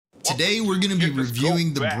Today we're going to be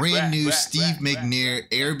reviewing the brand new Steve McNair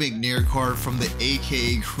Air McNair card from the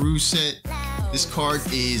AKA Crew set. This card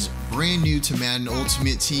is brand new to Madden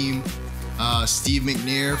Ultimate Team. Steve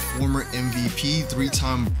McNair, former MVP,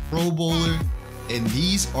 3-time Pro Bowler, and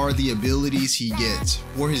these are the abilities he gets.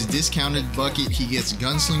 For his discounted bucket, he gets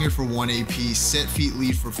Gunslinger for 1 AP, Set Feet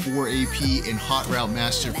Lead for 4 AP, and Hot Route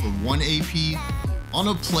Master for 1 AP. On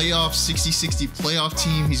a playoff 60-60 playoff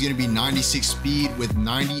team, he's going to be 96 speed with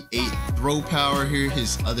 98 throw power. Here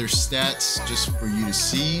his other stats just for you to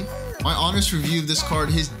see. My honest review of this card,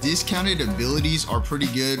 his discounted abilities are pretty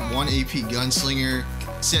good. 1 AP Gunslinger,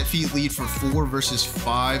 Set Feet Lead for 4 versus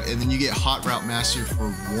 5, and then you get Hot Route Master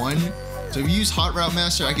for 1. So if you use Hot Route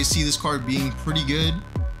Master, I can see this card being pretty good.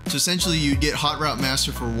 So essentially you get Hot Route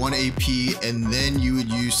Master for 1 AP, and then you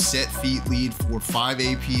would use Set Feet Lead for 5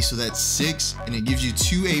 AP, so that's 6, and it gives you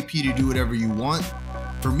 2 AP to do whatever you want.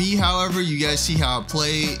 For me, however, you guys see how I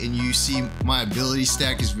play, and you see my ability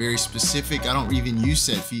stack is very specific. I don't even use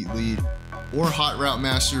Set Feet Lead or Hot Route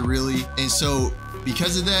Master really, and so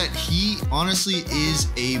because of that, he honestly is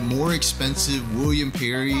a more expensive William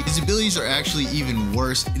Perry. His abilities are actually even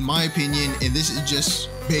worse in my opinion, and this is just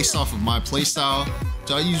based off of my playstyle.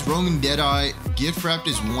 So I use Roaming Deadeye, Gift Wrapped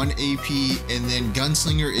is 1 AP, and then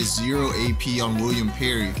Gunslinger is 0 AP on William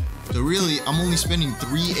Perry. So really, I'm only spending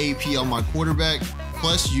 3 AP on my quarterback.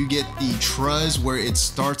 Plus you get the Truz where it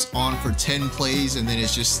starts on for 10 plays and then it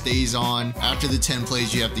just stays on. After the 10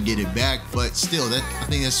 plays you have to get it back, but still I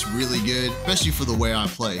think that's really good, especially for the way I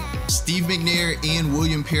play. Steve McNair and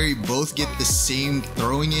William Perry both get the same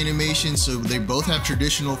throwing animation, so they both have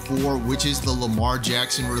traditional 4, which is the Lamar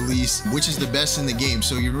Jackson release, which is the best in the game,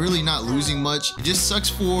 so you're really not losing much. It just sucks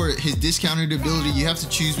for his discounted ability. You have to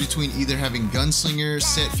choose between either having Gunslinger,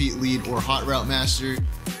 Set Feet Lead, or Hot Route Master,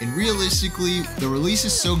 and realistically the release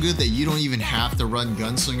is so good that you don't even have to run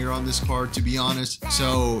Gunslinger on this card, to be honest.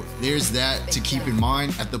 So there's that to keep in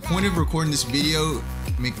mind. At the point of recording this video,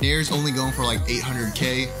 McNair's only going for like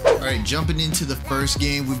 800k. All right, jumping into the first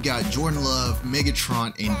game, we've got Jordan Love,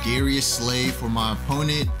 Megatron, and Darius Slay for my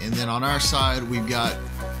opponent, and then on our side we've got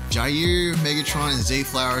Jair, Megatron, and Zay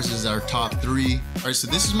Flowers is our top 3. All right, so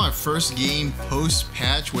this is my first game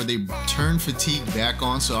post-patch where they turn fatigue back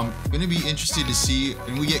on, so I'm gonna be interested to see.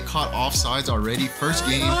 And we get caught offsides already. First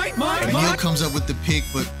game, Neil comes up with the pick,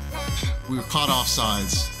 but we were caught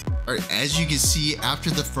offsides. All right, as you can see, after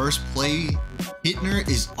the first play, Hittner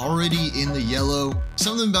is already in the yellow.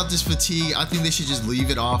 Something about this fatigue, I think they should just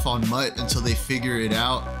leave it off on Mutt until they figure it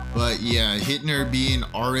out. But yeah, Hittner being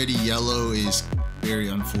already yellow is very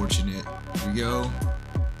unfortunate. Here we go.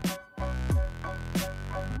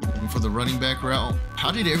 Looking for the running back route.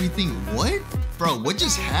 How did everything, what? Bro, what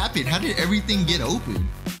just happened? How did everything get open?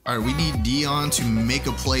 All right, we need Dion to make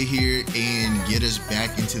a play here and get us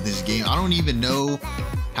back into this game. I don't even know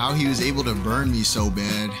how he was able to burn me so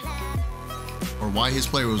bad, or why his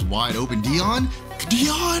player was wide open. Dion?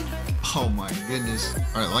 Oh my goodness.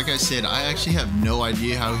 All right, like I said, I actually have no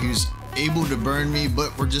idea how he was able to burn me,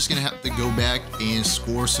 but we're just gonna have to go back and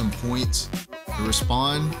score some points to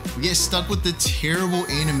respond. We get stuck with the terrible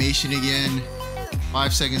animation again.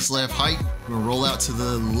 5 seconds left. Hike. We're gonna roll out to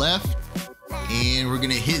the left, and we're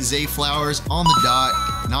gonna hit Zay Flowers on the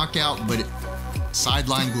dot. Knockout, but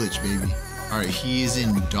sideline glitch, baby. All right, he is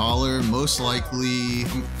in dollar, most likely.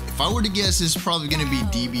 If I were to guess, this is probably gonna be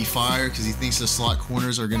DB Fire because he thinks the slot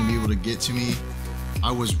corners are gonna be able to get to me.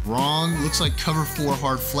 I was wrong. Looks like cover 4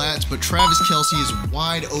 hard flats, but Travis Kelce is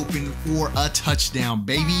wide open for a touchdown,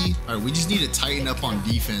 baby. All right, we just need to tighten up on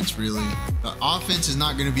defense, really. The offense is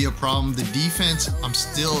not going to be a problem. The defense, I'm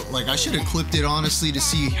still, like, I should have clipped it, honestly, to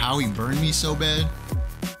see how he burned me so bad.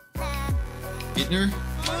 Hittner.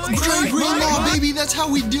 Dre Greenlaw, baby. That's how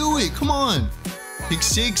we do it. Come on. Pick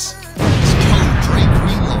 6. Let's go, Dre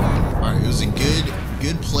Greenlaw. All right, it was a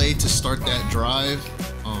good play to start that drive.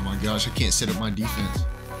 Oh my gosh, I can't set up my defense.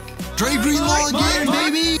 Dre Greenlaw again,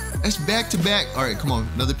 baby! That's back to back. All right, come on,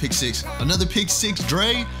 another pick 6. Another pick 6,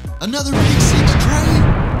 Dre. Another pick 6, Dre.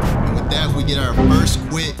 And with that, we get our first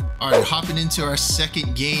quit. All right, hopping into our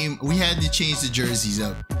second game. We had to change the jerseys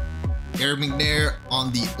up. Air McNair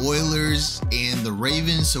on the Oilers and the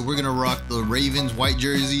Ravens. So we're gonna rock the Ravens white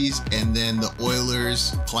jerseys and then the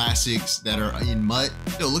Oilers classics that are in Mutt.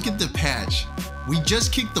 Yo, look at the patch. We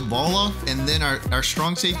just kicked the ball off, and then our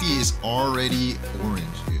strong safety is already orange,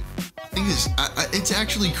 dude. I think it's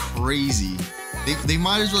actually crazy. They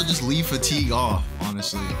might as well just leave fatigue off,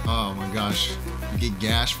 honestly. Oh my gosh. We get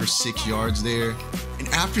gashed for 6 yards there. And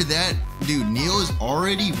after that, dude, Neil is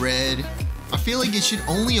already red. I feel like it should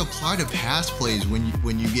only apply to pass plays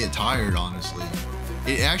when you get tired, honestly.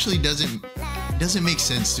 It actually doesn't It doesn't make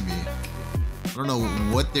sense to me. I don't know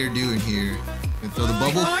what they're doing here. And throw the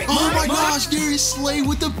bubble. Oh my gosh, Darius Slay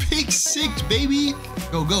with the pick 6, baby.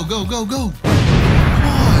 Go, go, go, go, go. Come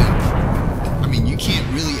on. I mean, you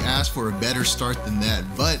can't really ask for a better start than that.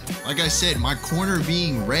 But like I said, my corner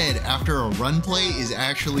being red after a run play is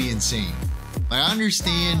actually insane. Like, I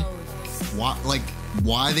understand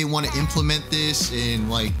why they want to implement this and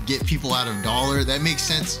like get people out of dollar. That makes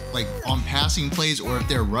sense, like on passing plays or if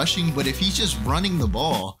they're rushing. But if he's just running the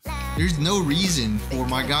ball, there's no reason for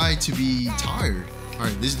my guy to be tired. All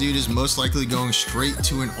right, this dude is most likely going straight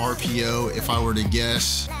to an RPO. If I were to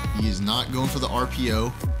guess, he is not going for the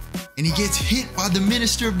RPO, and he gets hit by the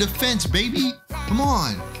Minister of Defense, baby. Come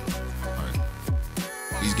on. All right,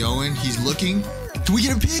 he's going, he's looking. Can we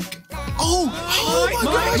get a pick? Oh my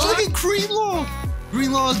gosh, look at Greenlaw.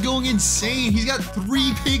 Greenlaw is going insane. He's got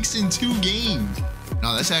 3 picks in 2 games.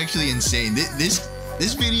 No, that's actually insane.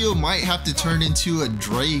 This video might have to turn into a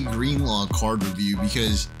Dre Greenlaw card review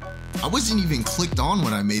because I wasn't even clicked on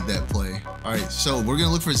when I made that play. All right, so we're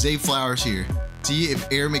gonna look for Zay Flowers here. See if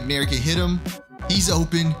Air McNair can hit him. He's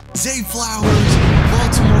open. Zay Flowers,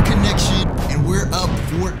 Baltimore connection, and we're up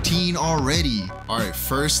 14 already. All right,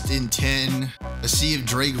 1st and 10. Let's see if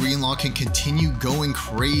Dre Greenlaw can continue going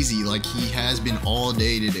crazy like he has been all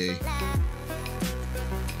day today.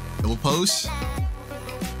 Double post.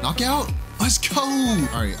 Knockout. Let's go.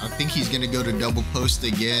 All right, I think he's going to go to double post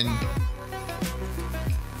again.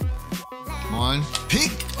 Come on.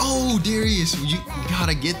 Pick. Oh, Darius, you got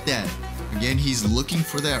to get that. Again, he's looking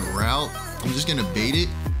for that route. I'm just going to bait it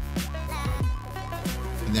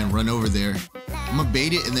and then run over there. I'm going to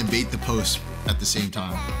bait it and then bait the post at the same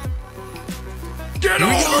time. Get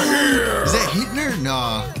over here! Is that Hittner?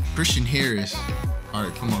 Nah, Christian Harris. All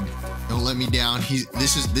right, come on. Don't let me down.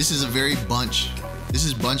 This is a very bunch. This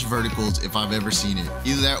is bunch verticals if I've ever seen it.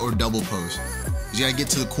 Either that or double post. You gotta get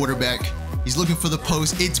to the quarterback. He's looking for the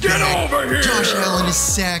post. It's back. Over here! Josh Allen is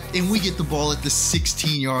sacked, and we get the ball at the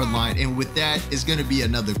 16-yard line. And with that, it's gonna be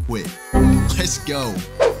another quit. Let's go.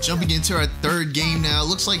 Jumping into our 3rd game now.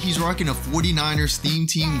 Looks like he's rocking a 49ers theme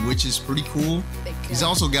team, which is pretty cool. He's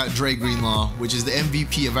also got Dre Greenlaw, which is the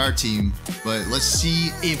MVP of our team. But let's see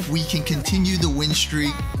if we can continue the win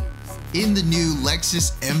streak in the new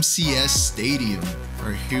Lexus MCS Stadium. All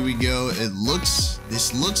right, here we go.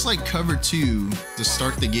 This looks like cover 2 to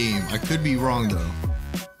start the game. I could be wrong though.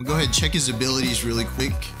 We'll go ahead and check his abilities really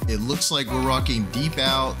quick. It looks like we're rocking deep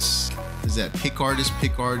outs. Is that pick artist,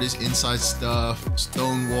 inside stuff,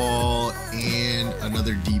 stonewall, and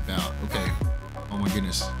another deep out. Okay. Oh my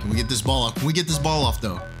goodness. Can we get this ball off? Can we get this ball off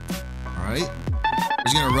though? All right.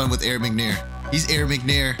 He's gonna run with Air McNair. He's Air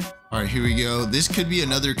McNair. All right, here we go. This could be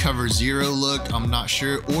another cover 0 look. I'm not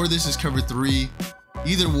sure. Or this is cover 3.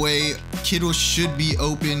 Either way, Kittle should be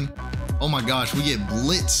open. Oh my gosh, we get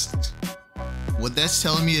blitzed. What that's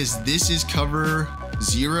telling me is this is cover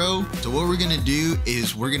 0. So what we're gonna do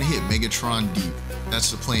is we're gonna hit Megatron deep. That's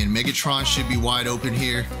the plan. Megatron should be wide open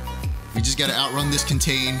here. We just gotta outrun this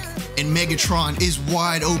contain. And Megatron is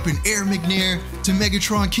wide open. Air McNair to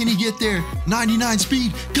Megatron. Can he get there? 99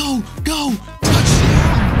 speed. Go, go.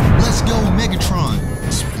 Touchdown. Let's go, Megatron.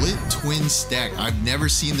 Split twin stack. I've never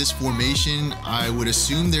seen this formation. I would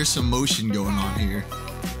assume there's some motion going on here.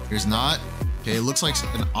 There's not. Okay, it looks like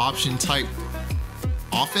an option type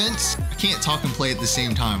offense. I can't talk and play at the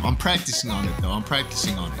same time. I'm practicing on it though. I'm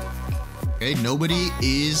practicing on it. Okay, nobody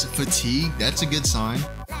is fatigued. That's a good sign.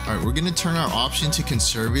 All right, we're gonna turn our option to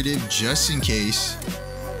conservative just in case.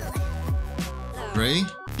 Dre,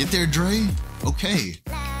 get there, Dre. Okay,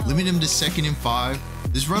 limit him to 2nd and 5.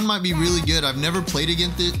 This run might be really good. I've never played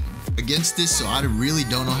against this, so I really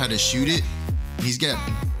don't know how to shoot it. He's got,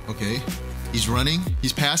 okay, he's running,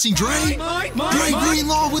 he's passing. Dre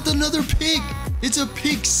Greenlaw with another pick. It's a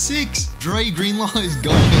pick 6. Dre Greenlaw is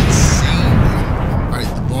going insane. All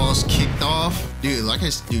right, the ball's kicked off. Dude,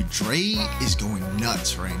 dude, Dre is going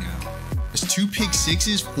nuts right now. There's 2 pick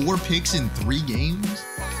 6s, 4 picks in 3 games.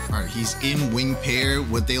 All right, he's in wing pair.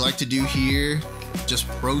 What they like to do here, just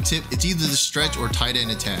pro tip, it's either the stretch or tight end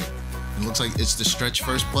attack. It looks like it's the stretch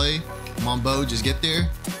first play. Come on, Bo, just get there.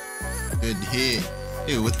 Good hit.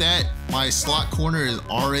 Dude, with that, my slot corner is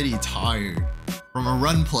already tired from a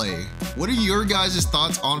run play. What are your guys'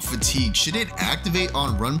 thoughts on fatigue? Should it activate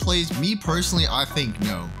on run plays? Me personally, I think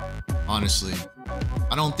no. Honestly,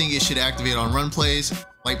 I don't think it should activate on run plays.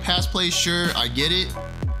 Like pass plays, sure, I get it.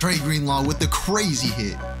 Dre Greenlaw with the crazy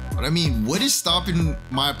hit. But I mean, what is stopping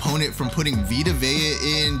my opponent from putting Vita Vea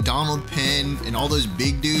in, Donald Penn, and all those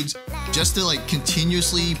big dudes just to like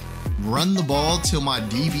continuously run the ball till my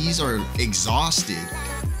DBs are exhausted?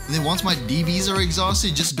 And then once my DBs are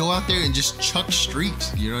exhausted, just go out there and just chuck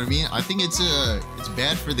streaks. You know what I mean? I think it's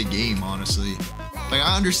bad for the game, honestly. Like,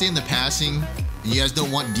 I understand the passing, and you guys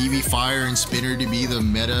don't want DB fire and spinner to be the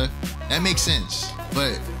meta. That makes sense.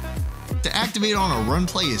 But to activate on a run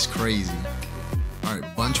play is crazy. All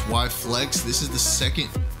right, bunch Y flex. This is the second.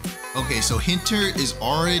 Okay, so Hinter is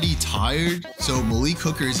already tired. So Malik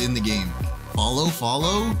Hooker is in the game.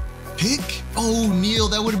 Follow. Pick. Oh, Neil,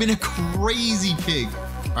 that would have been a crazy pick.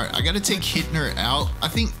 All right, I got to take Hitner out. I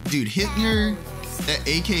think, dude, Hitner, that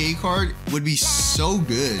AKA card would be so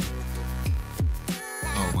good.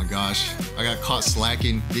 Oh my gosh, I got caught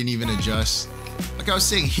slacking, didn't even adjust. Like I was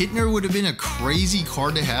saying, Hitner would have been a crazy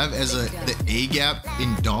card to have as the A gap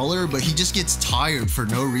in dollar, but he just gets tired for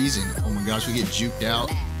no reason. Oh my gosh, we get juked out.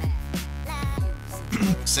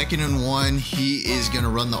 2nd and 1, he is gonna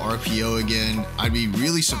run the RPO again. I'd be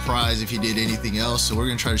really surprised if he did anything else, so we're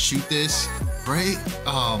gonna try to shoot this. Right?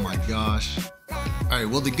 Oh my gosh. All right,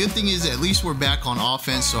 well, the good thing is at least we're back on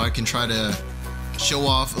offense, so I can try to show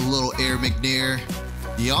off a little Air McNair.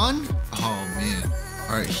 Dion? Oh man.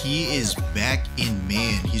 All right, he is back in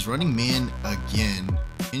man. He's running man again.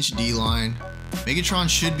 Pinch D-line. Megatron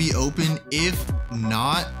should be open. If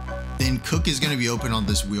not, then Cook is going to be open on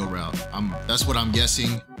this wheel route. That's what I'm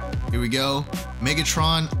guessing. Here we go.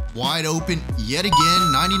 Megatron wide open yet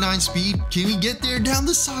again. 99 speed. Can we get there down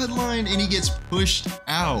the sideline? And he gets pushed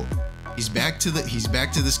out. He's back to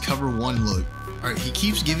this cover 1 look. All right, he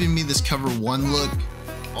keeps giving me this cover 1 look.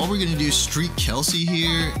 All we're going to do is streak Kelsey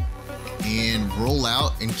here and roll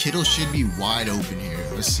out, and Kittle should be wide open here.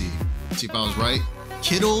 Let's see. Let's see if I was right.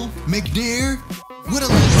 Kittle, McNair. What a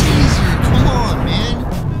laser. Come on,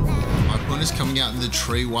 man. My opponent's coming out in the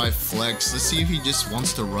Trey Y flex. Let's see if he just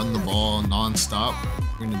wants to run the ball nonstop.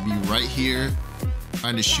 We're going to be right here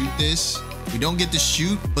trying to shoot this. We don't get to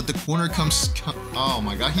shoot, but the corner comes. Oh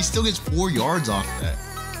my God, he still gets 4 yards off that.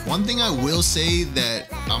 One thing I will say that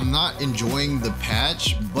I'm not enjoying the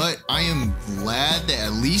patch, but I am glad that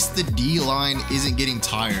at least the D-line isn't getting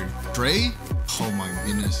tired. Trey, oh my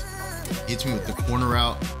goodness, hits me with the corner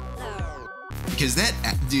out. Because that,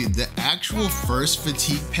 dude, the actual first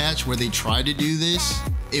fatigue patch where they tried to do this,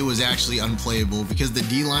 it was actually unplayable because the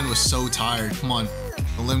D-line was so tired. Come on,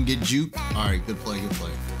 don't let him get juked. All right, good play, good play.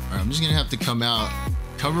 All right, I'm just gonna have to come out,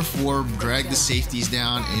 cover 4, drag the safeties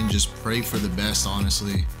down, and just pray for the best,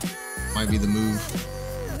 honestly. Might be the move.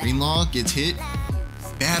 Greenlaw gets hit.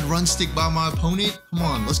 Bad run stick by my opponent. Come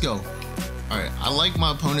on, let's go. All right, I like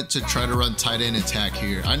my opponent to try to run tight end attack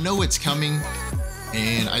here. I know it's coming,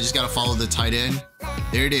 and I just gotta follow the tight end.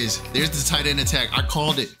 There it is. There's the tight end attack. I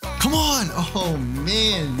called it. Come on. Oh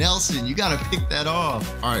man, Nelson, you gotta pick that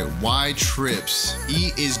off. All right, Y trips.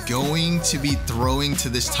 He is going to be throwing to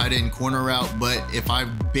this tight end corner route, but if I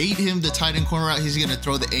bait him the tight end corner route, he's gonna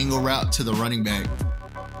throw the angle route to the running back.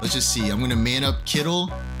 Let's just see. I'm gonna man up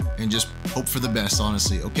Kittle and just hope for the best,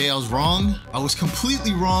 honestly. Okay, I was wrong. I was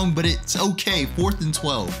completely wrong, but it's okay. 4th and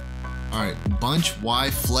 12. All right, bunch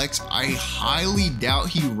Y flex. I highly doubt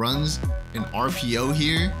he runs an RPO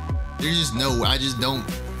here. There's just no way. I just don't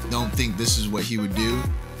think this is what he would do.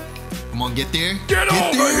 Come on, get there. Get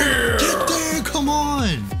over here. Get there. Come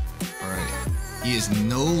on. All right. He is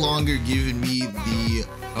no longer giving me the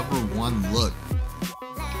cover 1 look.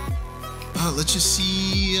 Let's just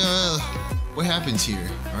see what happens here.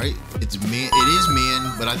 All right. It's man. It is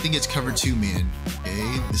man, but I think it's cover 2 man.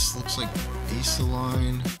 Okay. This looks like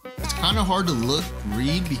baseline. It's kind of hard to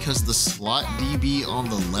read because the slot DB on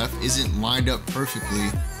the left isn't lined up perfectly.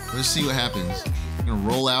 Let's see what happens. I'm gonna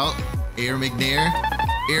roll out. Air McNair.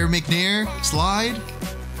 Air McNair. Slide.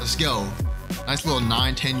 Let's go. Nice little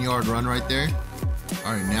 9-10 yard run right there.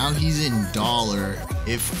 All right, now he's in dollar.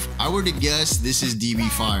 If I were to guess, this is DB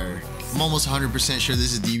fire. I'm almost 100% sure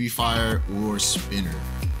this is DB fire or spinner.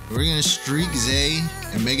 We're gonna streak Zay,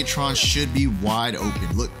 and Megatron should be wide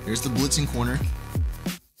open. Look, there's the blitzing corner.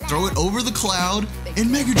 Throw it over the cloud, and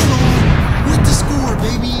Megatron with the score,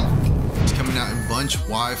 baby. He's coming out in bunch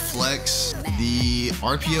Y flex. The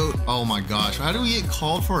RPO, oh my gosh. How do we get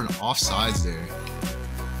called for an offsides there?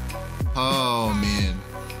 Oh man.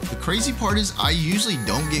 The crazy part is I usually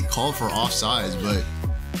don't get called for offsides, but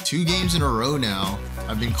 2 games in a row now,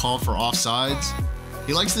 I've been called for offsides.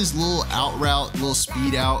 He likes this little out route, little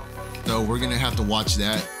speed out, so we're gonna have to watch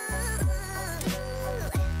that.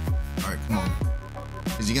 All right, come on.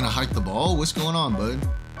 Is he gonna hike the ball? What's going on, bud?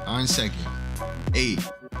 9 seconds. 8,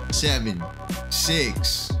 7,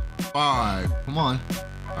 6, 5. Come on.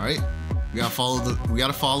 All right. We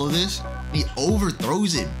gotta follow this. He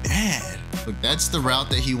overthrows it bad. Look, that's the route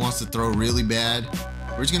that he wants to throw really bad.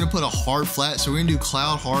 We're just gonna put a hard flat. So we're gonna do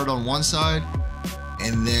cloud hard on one side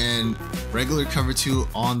and then regular cover 2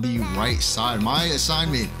 on the right side. My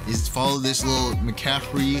assignment is to follow this little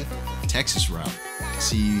McCaffrey Texas route.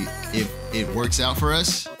 See if it works out for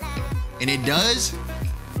us. And it does.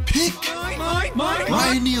 Pick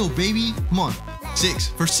Ryan Neal, baby. Come on. 6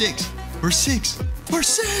 for 6 for 6 for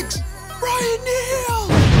 6. Ryan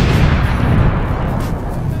Neal.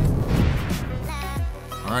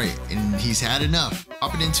 All right, and he's had enough.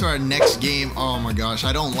 Hopping into our next game. Oh my gosh,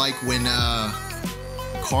 I don't like when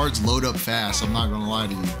cards load up fast. I'm not gonna lie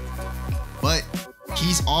to you. But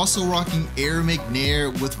he's also rocking Air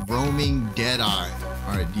McNair with roaming Deadeye.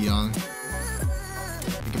 All right, Dion.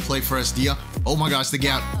 You can play for us, Dion. Oh my gosh, the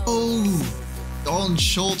gap. Oh, Dalton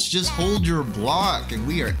Schultz, just hold your block, and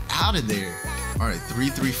we are out of there. All right,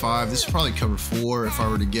 3-3-5. This is probably cover 4 if I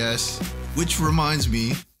were to guess. Which reminds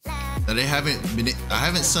me that I haven't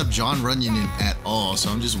subbed John Runyon in at all, so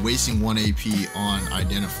I'm just wasting 1 AP on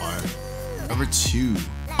identifier. Cover 2.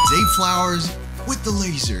 Zay Flowers with the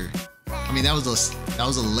laser. I mean, that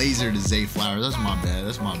was a laser to Zay Flowers. That's my bad.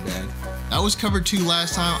 That's my bad. That was cover 2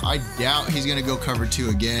 last time. I doubt he's gonna go cover 2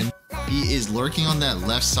 again. He is lurking on that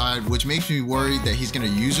left side, which makes me worried that he's gonna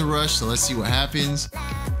use a rush. So let's see what happens.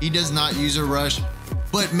 He does not use a rush,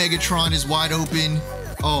 but Megatron is wide open.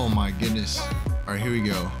 Oh my goodness. All right, here we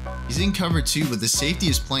go. He's in cover 2, but the safety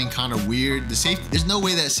is playing kind of weird. The safety, there's no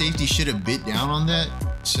way that safety should have bit down on that.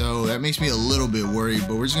 So that makes me a little bit worried,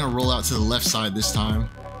 but we're just gonna roll out to the left side this time.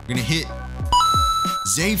 We're gonna hit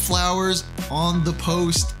Zay Flowers on the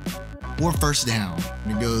post for first down.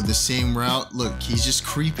 I'm gonna go the same route. Look, he's just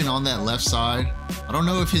creeping on that left side. I don't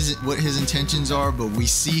know if what his intentions are, but we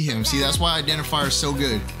see him. See, that's why identifier is so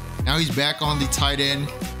good. Now he's back on the tight end.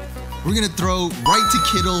 We're gonna throw right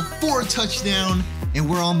to Kittle for a touchdown, and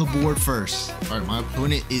we're on the board first. All right, my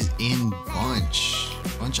opponent is in bunch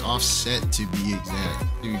offset to be exact.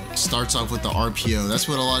 Dude starts off with the RPO. That's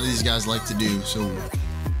what a lot of these guys like to do. So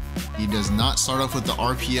he does not start off with the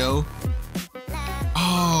RPO.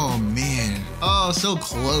 Oh man, oh, so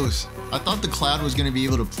close. I thought the Cloud was gonna be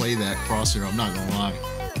able to play that crosser. I'm not gonna lie.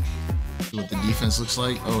 See what the defense looks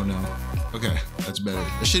like. Oh no. Okay, that's better.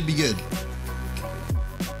 That should be good.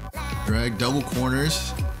 Drag double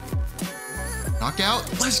corners.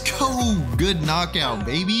 Knockout. Let's go. Good knockout,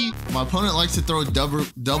 baby. My opponent likes to throw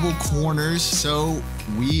double corners, so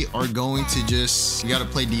we are going to we got to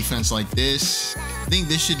play defense like this. I think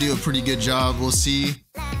this should do a pretty good job. We'll see.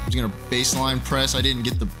 I'm just gonna baseline press. I didn't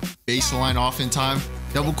get the baseline off in time.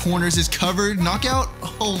 Double corners is covered. Knockout.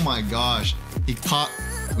 Oh my gosh. He caught.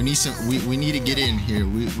 We need some. We need to get in here.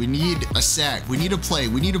 We need a sack. We need a play.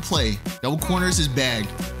 We need a play. Double corners is bagged.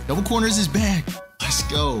 Double corners is bagged. Let's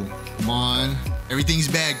go. Come on. Everything's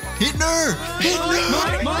bagged. Hittner!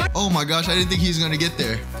 Hittner! Oh my gosh, I didn't think he was gonna get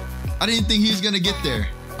there. I didn't think he was gonna get there.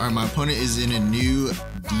 All right, my opponent is in a new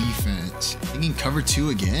defense. Thinking cover 2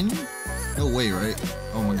 again? No way, right?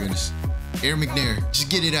 Oh my goodness. Air McNair, just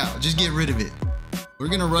get it out. Just get rid of it. We're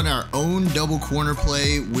gonna run our own double corner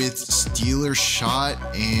play with Steeler shot,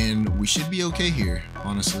 and we should be okay here,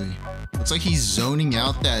 honestly. Looks like he's zoning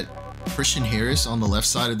out that Christian Harris on the left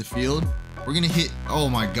side of the field. We're gonna hit, oh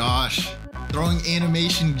my gosh. Throwing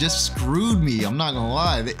animation just screwed me. I'm not gonna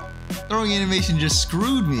lie. Throwing animation just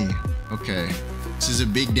screwed me. Okay, this is a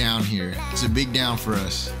big down here. It's a big down for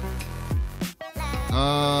us.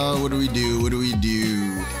 What do we do? What do we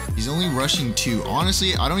do? He's only rushing 2.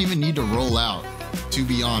 Honestly, I don't even need to roll out, to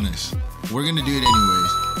be honest. We're gonna do it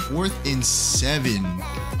anyways. 4th and 7.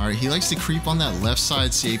 All right, he likes to creep on that left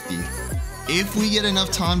side safety. If we get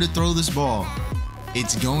enough time to throw this ball,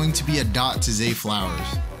 it's going to be a dot to Zay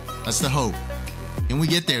Flowers. That's the hope. Can we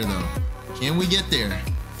get there though? Can we get there?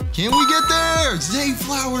 Can we get there? Zay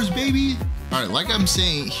Flowers, baby. All right, like I'm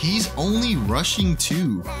saying, he's only rushing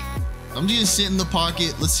 2. I'm just gonna sit in the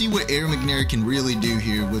pocket. Let's see what Air McNair can really do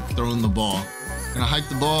here with throwing the ball. Gonna hike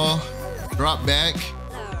the ball, drop back.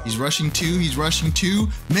 He's rushing 2, he's rushing 2.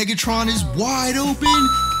 Megatron is wide open.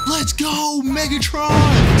 Let's go,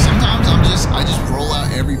 Megatron! Sometimes I just roll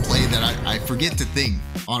out every play that I forget to think.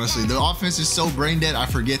 Honestly, the offense is so brain dead, I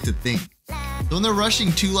forget to think. So when they're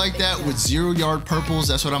rushing 2 like that with 0-yard purples,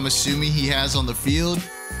 that's what I'm assuming he has on the field.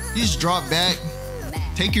 You just drop back,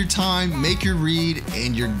 take your time, make your read,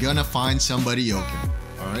 and you're gonna find somebody open.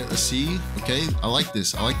 All right, let's see. Okay, I like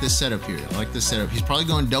this. I like this setup here. I like this setup. He's probably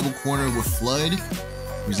going double corner with Flood.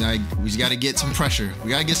 He's got to get some pressure. We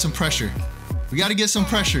got to get some pressure. We got to get some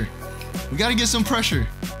pressure. We got to get some pressure.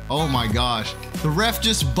 Oh my gosh. The ref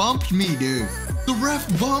just bumped me, dude. The ref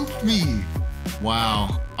bumped me.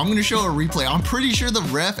 Wow. I'm going to show a replay. I'm pretty sure the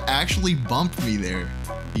ref actually bumped me there.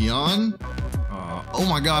 Dion. Oh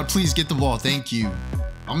my God, please get the ball. Thank you.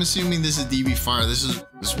 I'm assuming this is DB fire. This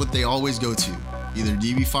is what they always go to. Either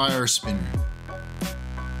DB fire or spinner.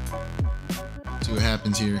 See what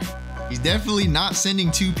happens here. He's definitely not sending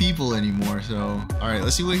 2 people anymore. So, all right,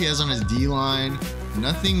 let's see what he has on his D line.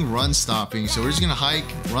 Nothing run stopping. So we're just gonna hike,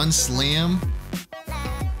 run slam,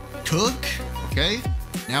 cook. Okay.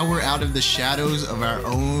 Now we're out of the shadows of our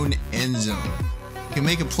own end zone. We can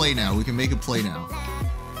make a play now. We can make a play now.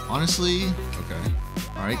 Honestly, okay.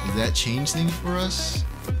 All right, does that change things for us?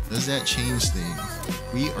 Does that change things?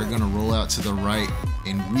 We are gonna roll out to the right,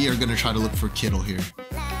 and we are gonna try to look for Kittle here.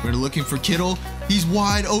 We're looking for Kittle. He's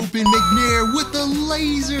wide open. McNair with the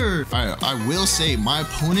laser. All right, I will say my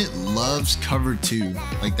opponent loves cover 2.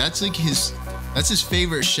 Like that's his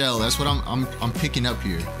favorite shell. That's what I'm picking up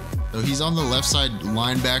here. So he's on the left side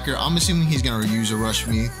linebacker. I'm assuming he's gonna use a rush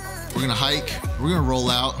me. We're gonna hike. We're gonna roll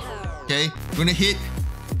out. Okay, we're gonna hit.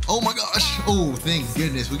 Oh my gosh. Oh, thank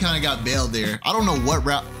goodness. We kind of got bailed there. I don't know what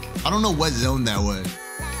route. I don't know what zone that was.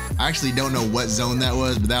 I actually don't know what zone that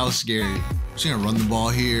was, but that was scary. We're just gonna run the ball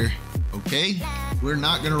here. Okay, we're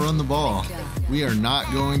not gonna run the ball. We are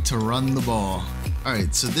not going to run the ball. All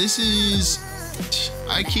right, so this is,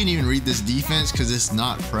 I can't even read this defense because it's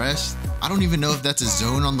not pressed. I don't even know if that's a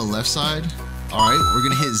zone on the left side. All right, we're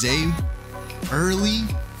gonna hit Zay early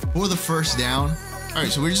for the first down. All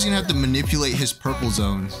right, so we're just gonna have to manipulate his purple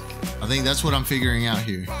zones. I think that's what I'm figuring out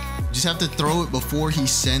here. Just have to throw it before he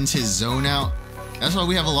sends his zone out. That's why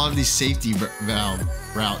we have a lot of these safety valve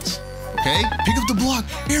routes. Okay, pick up the block.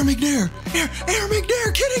 Air McNair. Air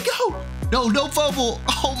McNair, can it go? No, don't fumble.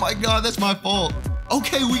 Oh my God, that's my fault.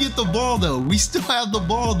 Okay, we get the ball though. We still have the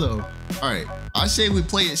ball though. All right, I say we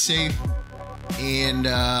play it safe and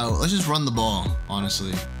let's just run the ball,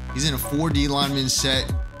 honestly. He's in a 4D lineman set.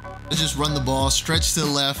 Let's just run the ball, stretch to the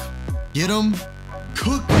left, get him,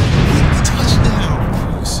 cook, with the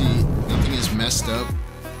touchdown. Let's see, nothing is messed up.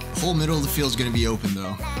 The whole middle of the field is gonna be open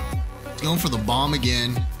though. He's going for the bomb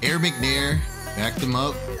again. Air McNair, back them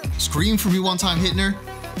up. Scream for me one time, Hittner.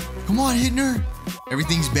 Come on, Hittner.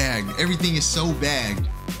 Everything's bagged. Everything is so bagged.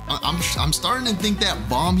 I'm starting to think that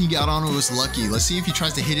bomb he got on was lucky. Let's see if he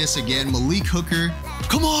tries to hit us again. Malik Hooker.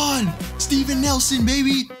 Come on. Steven Nelson,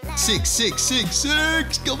 baby. 6, 6, 6,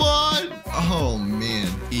 6. Come on. Oh, man.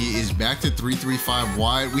 He is back to 3-3-5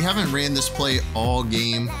 wide. We haven't ran this play all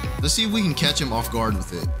game. Let's see if we can catch him off guard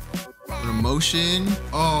with it. Motion.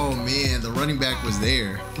 Oh, man. The running back was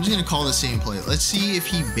there. I'm just going to call the same play. Let's see if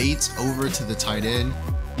he baits over to the tight end.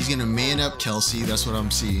 He's going to man up Kelsey. That's what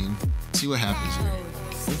I'm seeing. Let's see what happens here.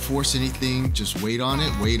 Don't force anything. Just wait on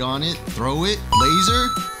it. Wait on it. Throw it. Laser.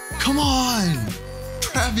 Come on.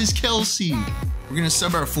 Travis Kelsey. We're going to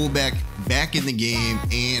sub our fullback back in the game,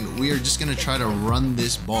 and we are just going to try to run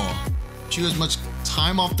this ball. Chew as much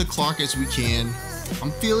time off the clock as we can.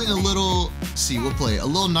 I'm feeling a little, let's see, we'll play a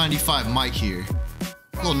little 95 Mike here.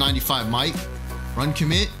 A little 95 Mike. Run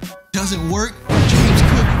commit. Doesn't work. James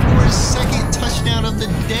Cook for his second touchdown of the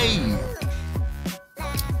day.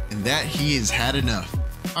 And that he has had enough.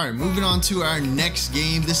 All right, moving on to our next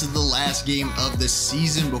game. This is the last game of the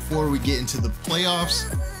season before we get into the playoffs.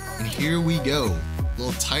 And here we go. A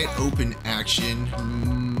little tight open action.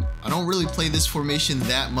 I don't really play this formation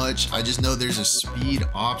that much. I just know there's a speed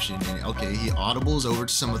option. And okay, he audibles over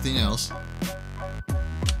to something else.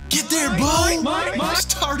 Get there, Bo!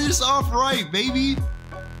 Start us off right, baby.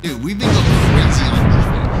 Dude, we've been going crazy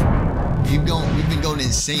on defense. We've been going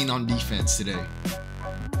insane on defense today.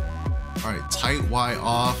 All right, tight Y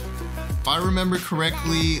off. If I remember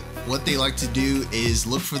correctly, what they like to do is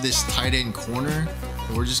look for this tight end corner.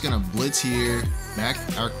 So we're just gonna blitz here, back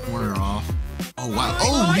our corner off. Oh wow!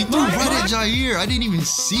 Oh, he threw right at Jair. I didn't even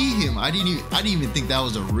see him. I didn't even think that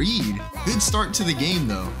was a read. Good start to the game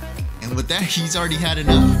though. And with that, he's already had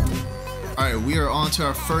enough. All right, we are on to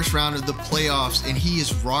our first round of the playoffs, and he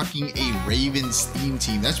is rocking a Ravens theme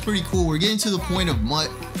team. That's pretty cool. We're getting to the point of MUT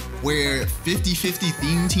where 50-50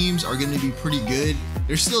 theme teams are going to be pretty good.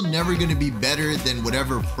 They're still never going to be better than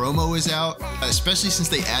whatever promo is out, especially since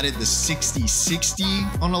they added the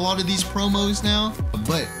 60-60 on a lot of these promos now.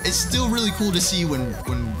 But it's still really cool to see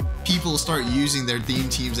when people start using their theme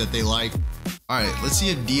teams that they like. All right, let's see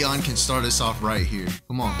if Dion can start us off right here.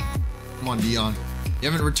 Come on, Dion. You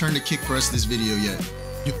haven't returned a kick for us this video yet.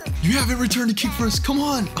 You haven't returned a kick for us. Come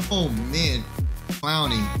on. Oh, man.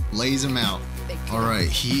 Clowning lays him out. All right,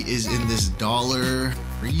 he is in this dollar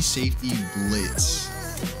free safety blitz.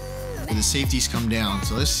 And the safeties come down.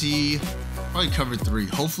 So let's see. Probably cover 3.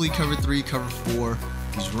 Hopefully cover 3, cover 4.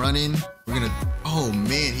 He's running. We're going to... Oh,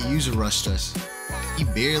 man, he user rushed us. He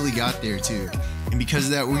barely got there, too. And because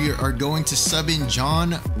of that, we are going to sub in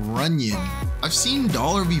John Runyon. I've seen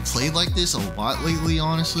Dollar be played like this a lot lately,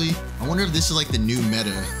 honestly. I wonder if this is like the new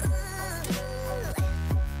meta.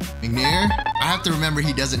 McNair, I have to remember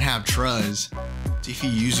he doesn't have Truz. See if he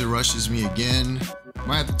user rushes me again.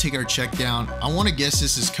 Might have to take our check down. I want to guess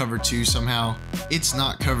this is cover 2 somehow. It's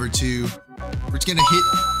not cover 2. We're just gonna hit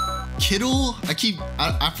Kittle.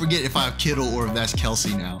 I forget if I have Kittle or if that's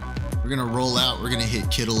Kelsey now. We're gonna roll out. We're gonna hit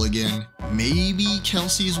Kittle again. Maybe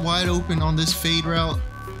Kelsey is wide open on this fade route.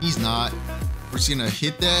 He's not. We're just gonna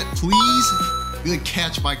hit that, please. Good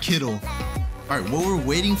catch by Kittle. All right, what we're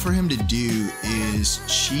waiting for him to do is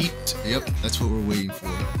cheat. Yep, that's what we're waiting for.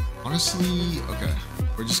 Honestly, okay,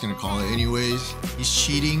 we're just gonna call it anyways. He's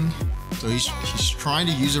cheating, so he's trying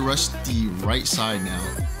to use a rush the right side now.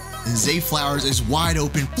 And Zay Flowers is wide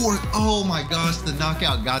open for, oh my gosh, the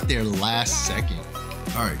knockout got there last second.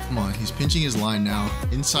 All right, come on, he's pinching his line now.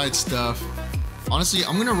 Inside stuff. Honestly,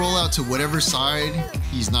 I'm gonna roll out to whatever side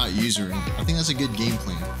he's not usering. I think that's a good game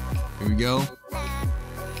plan. Here we go.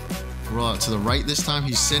 Roll out to the right this time.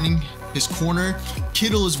 He's sending his corner.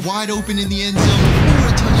 Kittle is wide open in the end zone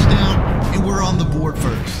for a touchdown, and we're on the board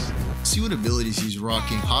first. Let's see what abilities he's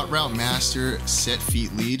rocking. Hot route master, set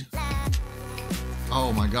feet lead.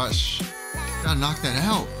 Oh my gosh, gotta knock that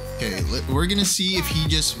out. Okay, we're gonna see if he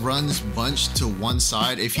just runs bunch to one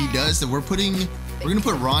side. If he does, then we're gonna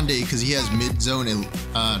put Rondé because he has mid zone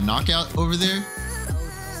and knockout over there.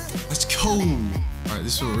 Let's go. All right,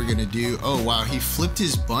 this is what we're gonna do. Oh wow, he flipped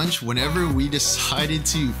his bunch whenever we decided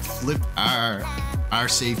to flip our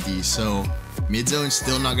safety. So mid zone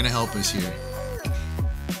still not gonna help us here.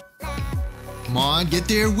 Come on, get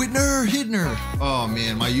there, Whitner, Hittner. Oh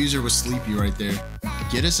man, my user was sleepy right there.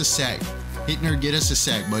 Get us a sack. Hittner, get us a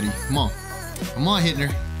sack, buddy. Come on. Come on,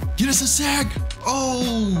 Hittner. Get us a sack.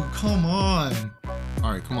 Oh, come on.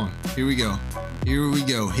 All right, come on. Here we go. Here we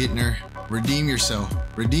go, Hittner. Redeem yourself.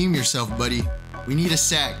 Redeem yourself, buddy. We need a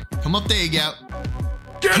sack. Come up there, Gap.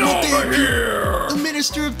 Get over here! The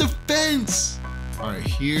Minister of Defense. All right,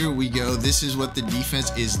 here we go. This is what the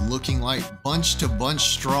defense is looking like. Bunch to bunch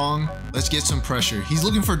strong. Let's get some pressure. He's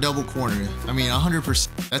looking for double corner. I mean, 100%.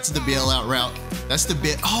 That's the bailout route. That's the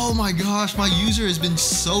bit. Oh my gosh, my user has been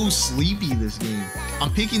so sleepy this game.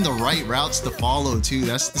 I'm picking the right routes to follow too.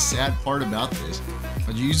 That's the sad part about this.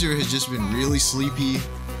 My user has just been really sleepy.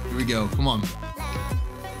 Here we go. Come on.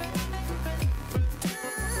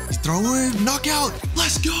 He's throwing. Knockout.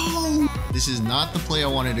 Let's go. This is not the play I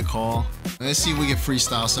wanted to call. Let's see if we can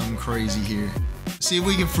freestyle something crazy here. See if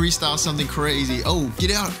we can freestyle something crazy. Oh, get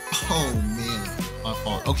out. Oh, man. My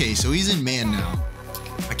fault. Okay, so he's in man now.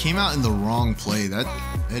 I came out in the wrong play. That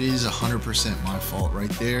is 100% my fault right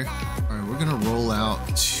there. All right, we're going to roll out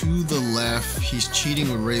to the left. He's cheating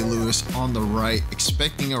with Ray Lewis on the right,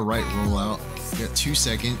 expecting a right rollout. We got 2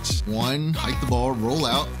 seconds. 1, hike the ball, roll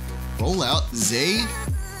out. Roll out. Zay.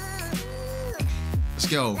 Let's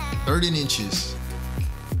go. 3rd and inches.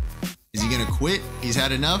 Is he gonna quit? He's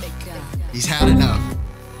had enough? He's had enough.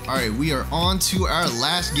 All right, we are on to our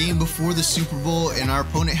last game before the Super Bowl, and our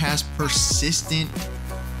opponent has persistent,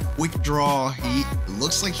 quick draw. He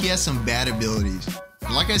looks like he has some bad abilities.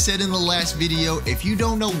 Like I said in the last video, if you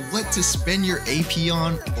don't know what to spend your AP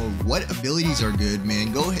on or what abilities are good,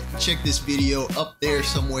 man, go ahead and check this video up there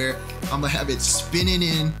somewhere. I'm gonna have it spinning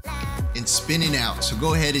in and spinning out, so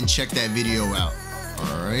go ahead and check that video out.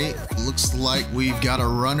 All right, looks like we've got a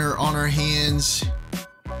runner on our hands.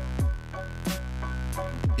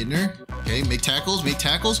 Hittner, okay, make tackles,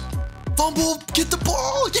 fumble, get the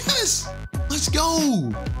ball, yes, let's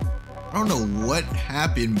go. I don't know what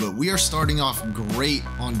happened, but we are starting off great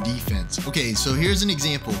on defense. Okay, so here's an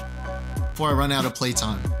example before I run out of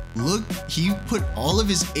playtime. Look, he put all of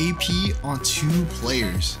his AP on 2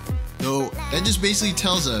 players. So that just basically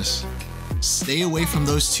tells us stay away from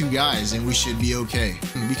those 2 guys and we should be okay.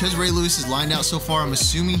 Because Ray Lewis is lined out so far, I'm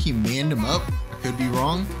assuming he manned him up. I could be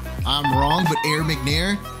wrong. I'm wrong, but Air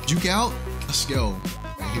McNair, juke out. Let's go.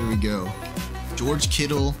 Right, here we go. George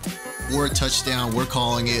Kittle for a touchdown. We're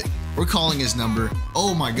calling it. We're calling his number.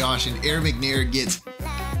 Oh my gosh, and Air McNair gets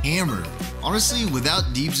hammered. Honestly,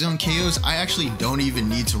 without deep zone KOs, I actually don't even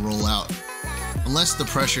need to roll out. Unless the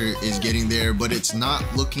pressure is getting there, but it's not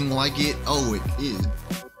looking like it. Oh, it is.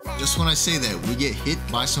 Just when I say that, we get hit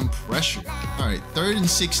by some pressure. All right, 3rd and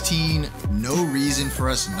 16. No reason for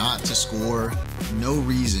us not to score. No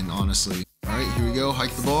reason, honestly. All right, here we go.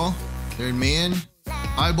 Hike the ball. 3rd man.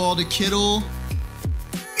 High ball to Kittle.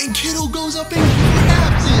 And Kittle goes up and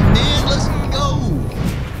grabs it, man. Let's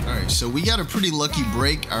go. All right, so we got a pretty lucky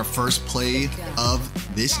break. Our first play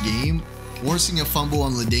of this game. Forcing a fumble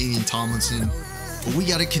on LaDainian Tomlinson. but we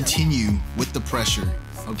got to continue with the pressure.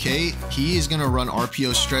 Okay, he is going to run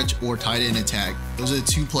RPO stretch or tight end attack. Those are the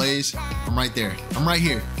two plays. I'm right there. I'm right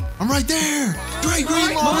here. I'm right there. Dre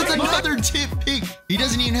Greenlaw with another tip pick. He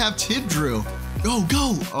doesn't even have tip drill. Go,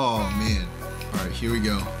 go. Oh, man. All right, here we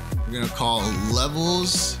go. We're going to call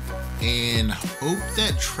levels and hope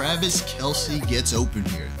that Travis Kelce gets open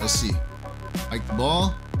here. Let's see. Like the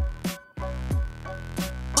ball.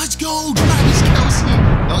 Let's go, Travis Kelce.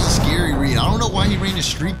 That was a scary read. I don't know why he ran a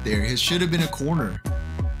streak there. It should have been a corner.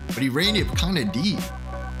 But he ran it kind of deep.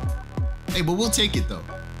 Hey, but we'll take it though.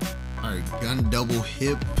 All right, gun double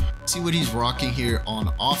hip. See what he's rocking here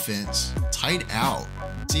on offense. Tight out.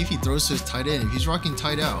 See if he throws to his tight end. If he's rocking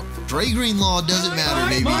tight out. Dre Greenlaw doesn't matter,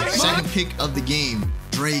 baby. Second pick of the game.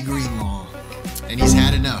 Dre Greenlaw. And he's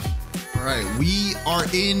had enough. All right, we are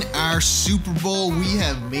in our Super Bowl. We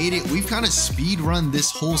have made it. We've kind of speed run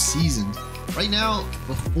this whole season. Right now,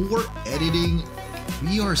 before editing,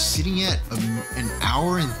 we are sitting at an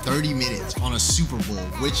hour and 30 minutes on a Super Bowl,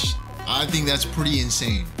 which I think that's pretty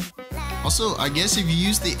insane. Also, I guess if you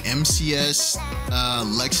use the MCS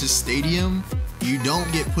Lexus Stadium, you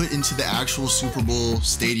don't get put into the actual Super Bowl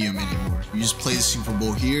stadium anymore. You just play the Super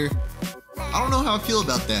Bowl here. I don't know how I feel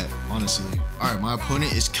about that, honestly. All right, my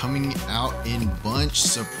opponent is coming out in bunch.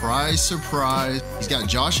 Surprise, surprise. He's got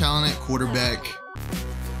Josh Allen at quarterback.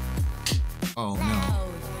 Oh, no.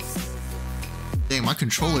 Dang, my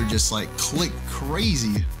controller just like clicked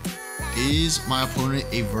crazy. Is my opponent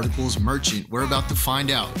a verticals merchant? We're about to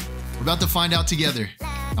find out. We're about to find out together.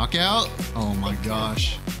 Knockout? Oh my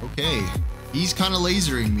gosh. Okay. He's kind of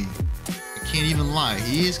lasering me. I can't even lie.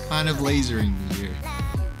 He is kind of lasering me here.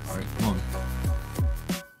 All right, come on.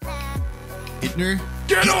 Hittner?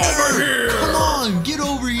 Get over here! Come on, get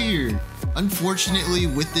over here. Unfortunately,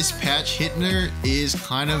 with this patch, Hittner is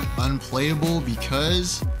kind of unplayable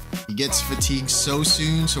because he gets fatigued so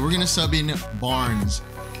soon. So we're going to sub in Barnes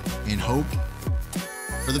and hope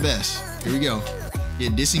for the best. Here we go.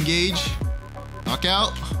 Get disengage.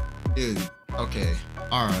 Knockout. Dude. Okay.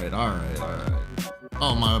 All right.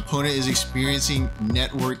 Oh, my opponent is experiencing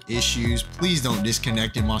network issues. Please don't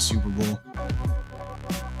disconnect in my Super Bowl.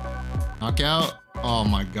 Knockout. Oh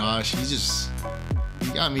my gosh.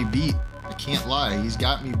 He got me beat. I can't lie. He's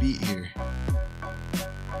got me beat here.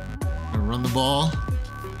 Gonna run the ball.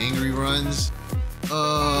 Angry runs.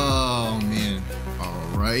 Oh man.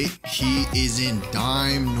 All right. He is in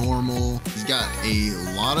dime normal. He's got a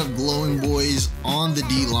lot of glowing boys on the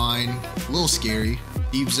D line. A little scary.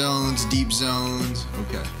 Deep zones, deep zones.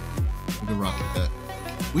 Okay. We can rock with that.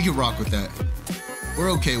 We can rock with that.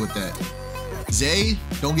 We're okay with that. Zay,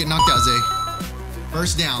 don't get knocked out, Zay.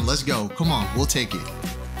 First down. Let's go. Come on. We'll take it.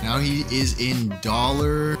 Now he is in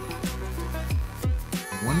dollar.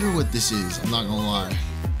 I wonder what this is. I'm not gonna lie.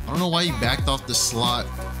 I don't know why he backed off the slot.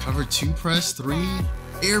 Cover 2 press 3.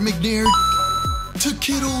 Air McNair to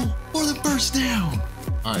Kittle for the first down.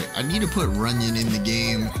 All right, I need to put Runyon in the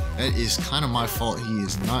game. That is kind of my fault. He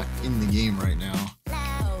is not in the game right now.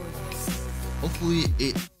 Hopefully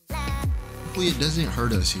it doesn't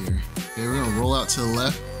hurt us here. Okay, we're gonna roll out to the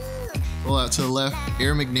left. Roll out to the left.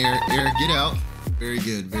 Air McNair. Air, get out. Very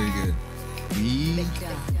good, very good. We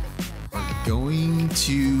are going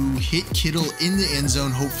to hit Kittle in the end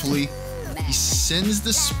zone, hopefully. He sends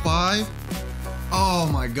the spy. Oh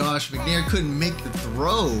my gosh, McNair couldn't make the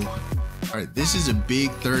throw. All right, this is a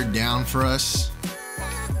big third down for us.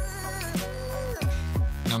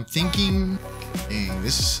 And I'm thinking, dang,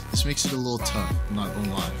 this makes it a little tough. I'm not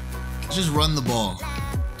gonna lie. Let's just run the ball,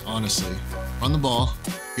 honestly. Run the ball.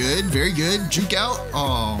 Good, very good. Juke out.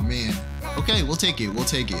 Oh man. Okay, we'll take it. We'll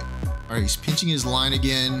take it. All right, he's pinching his line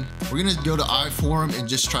again. We're gonna go to I for him and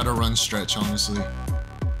just try to run stretch, honestly.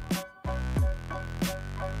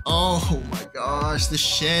 Oh my gosh, the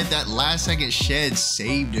shed, that last second shed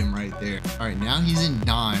saved him right there. All right, now he's in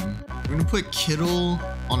dime. We're gonna put Kittle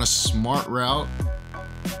on a smart route.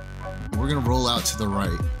 We're gonna roll out to the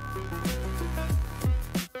right.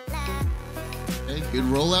 Okay, good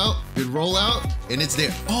rollout, and it's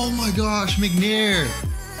there. Oh my gosh, McNair.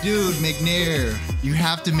 Dude, McNair, you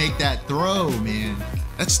have to make that throw, man.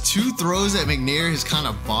 That's 2 throws that McNair has kind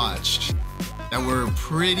of botched that were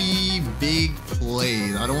pretty big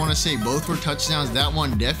plays. I don't want to say both were touchdowns. That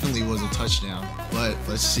one definitely was a touchdown. But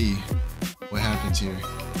let's see what happens here.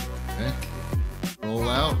 Okay. Roll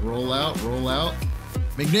out, roll out, roll out.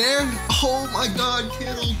 McNair? Oh my God,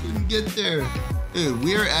 Kittle couldn't get there. Dude,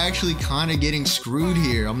 we're actually kind of getting screwed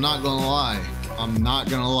here. I'm not gonna lie. I'm not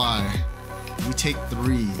gonna lie. We take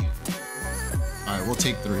 3. All right, we'll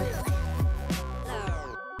take 3.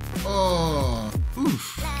 Oh,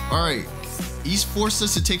 oof. All right. He's forced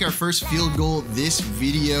us to take our first field goal this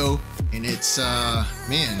video, and it's,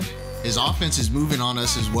 man, his offense is moving on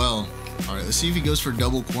us as well. All right, let's see if he goes for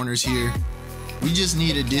double corners here. We just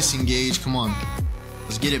need to disengage. Come on.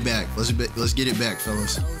 Let's get it back. Let's get it back,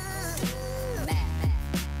 fellas.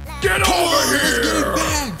 Get over here! Let's get it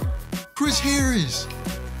back. Chris Harris.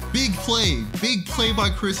 Big play by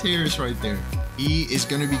Chris Harris right there. He is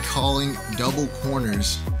going to be calling double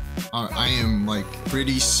corners. I am like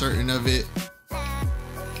pretty certain of it.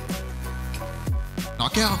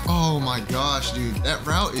 Knockout. Oh my gosh, dude. That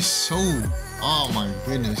route is so, oh my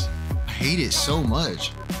goodness. I hate it so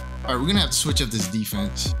much. All right, we're going to have to switch up this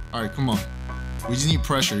defense. All right, come on. We just need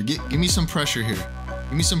pressure. Give me some pressure here.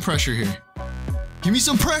 Give me some pressure here. Give me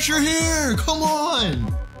some pressure here. Come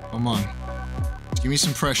on. Come on. Just give me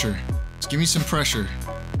some pressure. Just give me some pressure.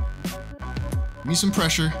 Give me some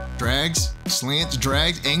pressure. Drags, slants,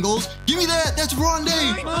 drags, angles. Give me that. That's Ronde.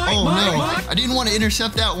 Oh no. I didn't want to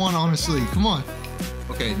intercept that one, honestly. Come on.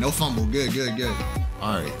 Okay, no fumble. Good, good, good.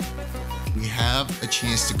 All right. We have a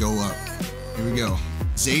chance to go up. Here we go.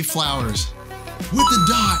 Zay Flowers with the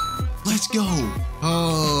dot. Let's go.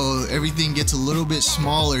 Oh, everything gets a little bit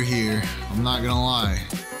smaller here. I'm not gonna lie.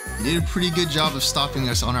 He did a pretty good job of stopping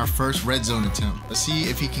us on our first red zone attempt. Let's see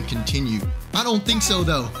if he can continue. I don't think so,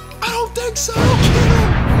 though. I don't think so.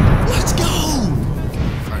 Let's go.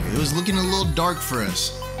 All right, it was looking a little dark for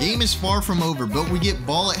us. Game is far from over, but we get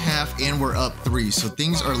ball at half and we're up 3, so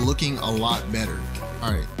things are looking a lot better.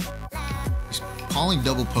 All right. He's calling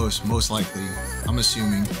double post, most likely, I'm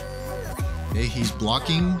assuming. Okay, he's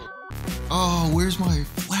blocking. Oh, where's my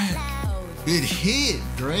flat? Good hit,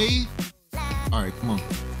 Dre. All right, come on.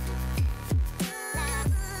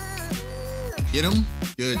 Get him.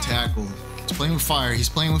 Good tackle. He's playing with fire. He's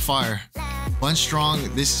playing with fire. Bunch strong.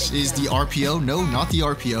 This is the RPO. No, not the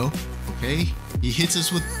RPO. Okay. He hits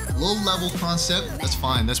us with low level concept. That's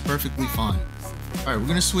fine. That's perfectly fine. All right, we're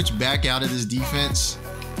going to switch back out of this defense.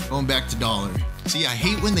 Going back to dollar. See, I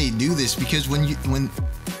hate when they do this because when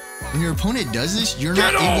your opponent does this, you're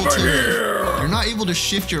not able to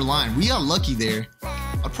shift your line. We got lucky there.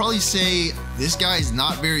 I'd probably say this guy is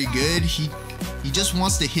not very good. He just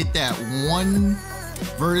wants to hit that one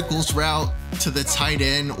verticals route to the tight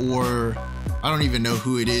end, or I don't even know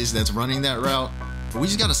who it is that's running that route. But we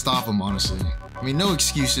just got to stop him, honestly. I mean, no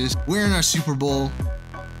excuses. We're in our Super Bowl,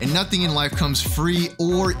 and nothing in life comes free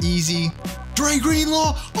or easy. Dre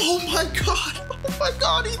Greenlaw. Oh my God. Oh my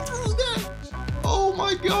God. He threw that. Oh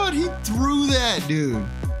my God, he threw that, dude.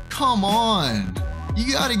 Come on.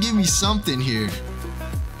 You gotta give me something here.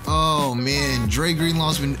 Oh man, Dre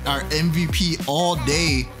Greenlaw's been our MVP all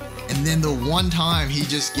day, and then the one time he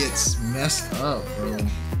just gets messed up, bro.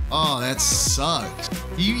 Oh, that sucks.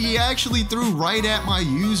 He actually threw right at my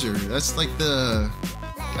user. That's the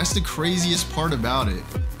craziest part about it,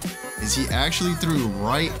 is he actually threw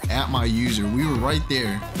right at my user. We were right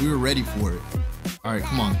there. We were ready for it. All right,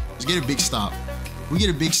 come on. Let's get a big stop. We get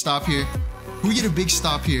a big stop here. We get a big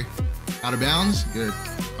stop here. Out of bounds? Good.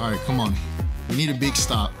 All right, come on. We need a big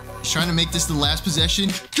stop. He's trying to make this the last possession.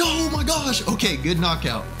 Oh my gosh. Okay, good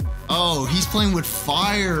knockout. Oh, he's playing with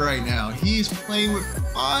fire right now. He's playing with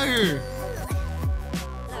fire.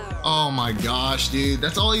 Oh my gosh, dude.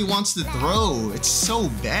 That's all he wants to throw. It's so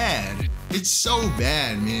bad. It's so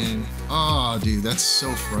bad, man. Oh, dude, that's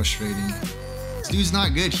so frustrating. This dude's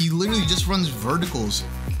not good. He literally just runs verticals.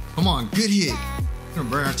 Come on, good hit. We're gonna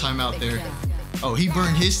burn our timeout there. Oh, he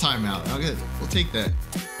burned his timeout. Oh, good. We'll take that.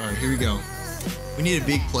 All right, here we go. We need a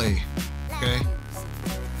big play, okay?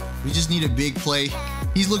 We just need a big play.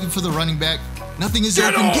 He's looking for the running back. Nothing is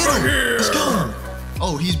open. Get him! Let's go!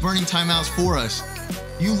 Oh, he's burning timeouts for us.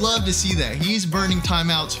 You love to see that. He's burning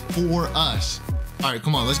timeouts for us. All right,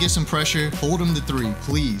 come on. Let's get some pressure. Hold him to 3,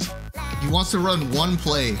 please. He wants to run one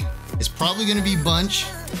play. It's probably going to be bunch.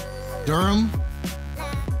 Durham.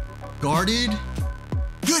 Guarded.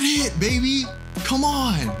 Good hit, baby. Come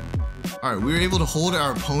on. All right, we were able to hold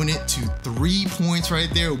our opponent to 3 points right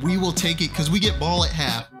there. We will take it because we get ball at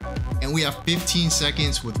half, and we have 15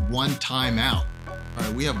 seconds with 1 timeout. All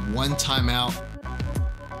right, we have 1 timeout.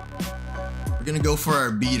 We're going to go for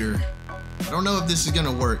our beater. I don't know if this is going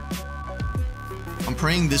to work. I'm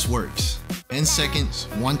praying this works. 10 seconds,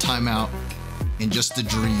 1 timeout, and just a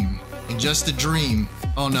dream. And just a dream.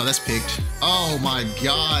 Oh no, that's picked. Oh my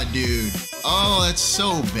God, dude. Oh, that's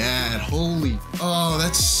so bad. Holy. Oh,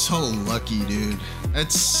 that's so lucky, dude.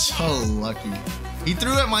 That's so lucky. He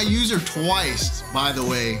threw at my user twice, by the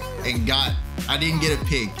way, and I didn't get a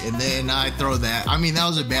pick, and then I throw that. I mean, that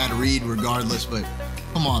was a bad read regardless, but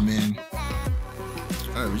come on, man. All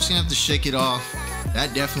right, we're just gonna have to shake it off.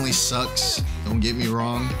 That definitely sucks. Don't get me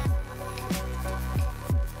wrong.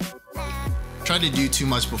 tried to do too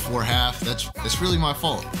much before half. That's really my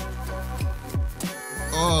fault.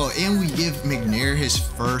 Oh, and we give McNair his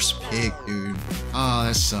first pick, dude. Oh,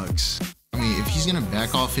 that sucks. I mean, if he's gonna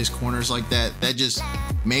back off his corners like that, that just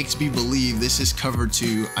makes me believe this is cover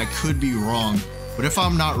 2. I could be wrong, but if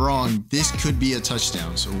I'm not wrong, this could be a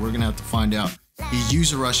touchdown. So we're gonna have to find out. He's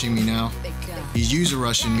user rushing me now. He's user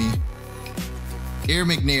rushing me. Air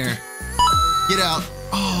McNair, get out.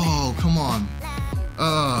 Oh, come on.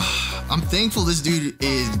 I'm thankful this dude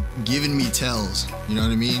is giving me tells. You know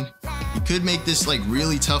what I mean? He could make this like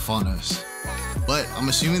really tough on us. But I'm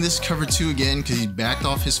assuming this is cover 2 again because he backed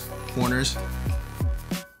off his corners.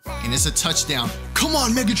 And it's a touchdown. Come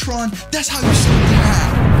on, Megatron. That's how you say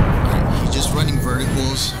that. All right, he's just running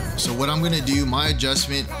verticals. So what I'm going to do, my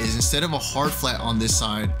adjustment is instead of a hard flat on this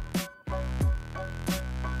side,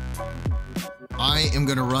 I am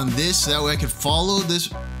going to run this so that way I can follow this.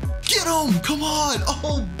 Get him! Come on!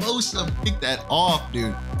 Oh, Bosa, pick that off,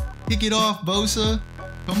 dude. Pick it off, Bosa.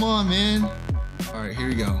 Come on, man. All right, here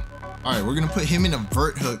we go. All right, we're gonna put him in a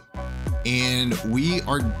vert hook, and we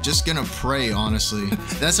are just gonna pray. Honestly,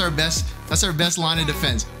 that's our best line of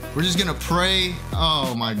defense. We're just gonna pray.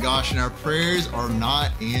 Oh my gosh, and our prayers are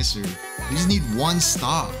not answered. We just need one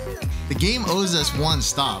stop. The game owes us one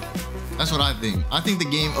stop. That's what I think. I think the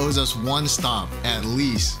game owes us one stop at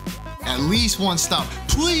least. At least one stop.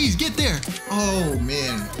 Please get there. Oh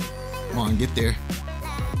man. Come on, get there.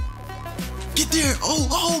 Get there.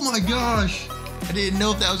 Oh my gosh. I didn't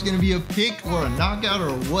know if that was gonna be a pick or a knockout or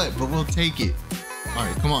what, but we'll take it. All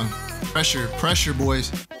right, come on. Pressure,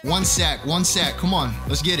 boys. One sack. Come on,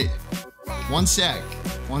 let's get it. One sack.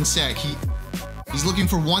 He's looking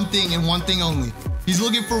for one thing and one thing only. He's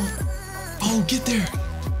looking for. Oh, get there.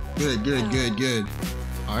 Good.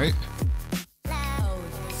 All right.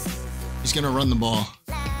 He's gonna run the ball.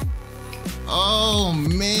 Oh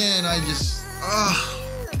man,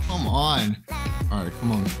 come on. All right,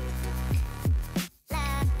 come on.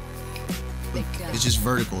 It's just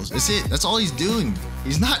verticals. That's it. That's all he's doing.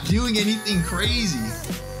 He's not doing anything crazy.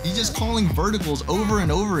 He's just calling verticals over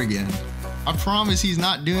and over again. I promise he's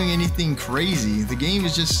not doing anything crazy. The game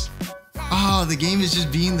is just, the game is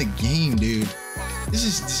just being the game, dude. This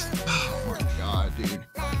is, oh my God, dude.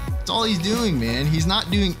 That's all he's doing, man. He's not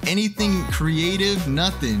doing anything creative,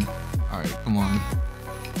 nothing. All right, come on.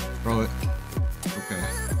 Throw it. Okay.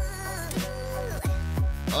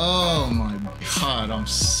 Oh my God, I'm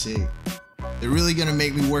sick. They're really gonna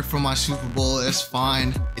make me work for my Super Bowl. That's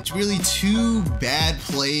fine. It's really 2 bad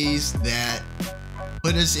plays that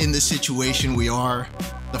put us in the situation we are.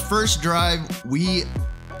 The first drive, we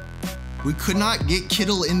could not get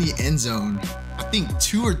Kittle in the end zone. I think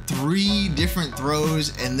 2 or 3 different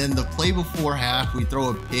throws, and then the play before half, we throw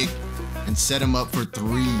a pick and set him up for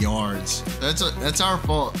 3 yards. That's our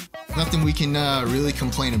fault. Nothing we can really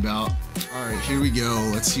complain about. All right, here we go.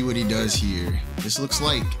 Let's see what he does here. This looks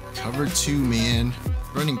like cover 2 man.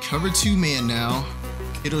 Running cover 2 man now.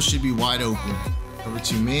 Kittle should be wide open. Cover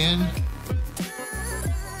 2 man.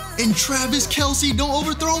 And Travis Kelce, don't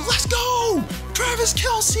overthrow. Let's go! Travis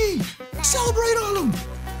Kelce! Celebrate on him!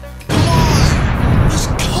 Come on! Let's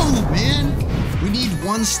go, man! We need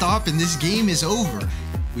one stop and this game is over.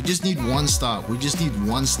 We just need one stop.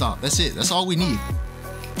 That's it. That's all we need.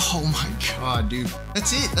 Oh my God, dude.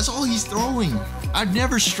 That's it. That's all he's throwing. I've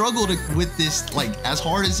never struggled with this like as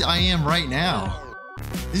hard as I am right now.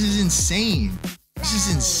 This is insane.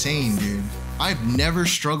 Dude. I've never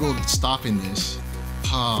struggled stopping this.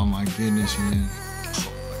 Oh my goodness, man.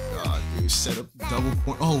 Oh my God, dude. Set up double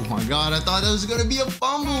point. Oh my God, I thought that was gonna be a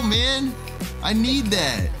fumble, man. I need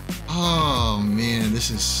that. Oh man,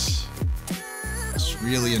 it's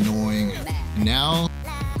really annoying. Now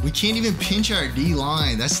we can't even pinch our D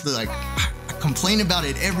line. That's the I complain about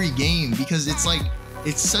it every game because it's like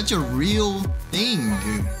it's such a real thing,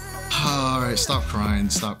 dude. All right, stop crying.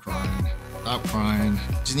 Stop crying.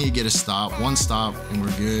 Just need to get a stop. One stop and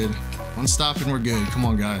we're good. One stop and we're good. Come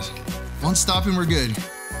on, guys. One stop and we're good.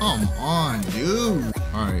 Come on, dude.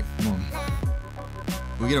 All right, come on.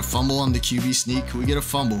 Can we get a fumble on the QB sneak? Can we get a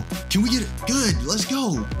fumble? Can we get it? Good. Let's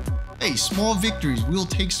go. Hey, small victories. We'll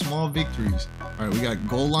take small victories. All right, we got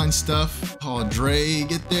goal line stuff. Oh, Dre,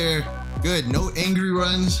 get there. Good. No angry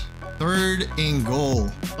runs. 3rd and goal.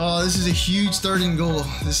 Oh, this is a huge 3rd and goal.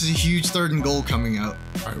 This is a huge 3rd and goal coming up.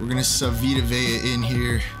 All right, we're gonna sub Vita Vea in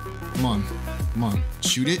here. Come on.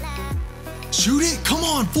 Shoot it. Come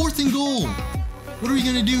on. 4th and goal. What are we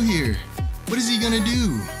gonna do here? What is he gonna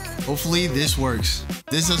do? Hopefully this works. If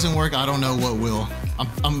this doesn't work, I don't know what will.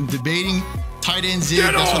 I'm debating tight end zig.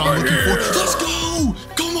 That's what I'm looking for. Let's go.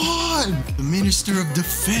 Come on. The Minister of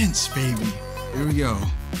Defense, baby. Here we go.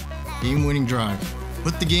 Game-winning drive.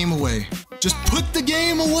 Put the game away. Just put the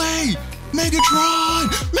game away! Megatron!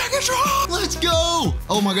 Megatron! Let's go!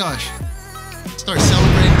 Oh my gosh. Start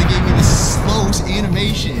celebrating. They gave me the slowest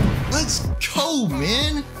animation. Let's go,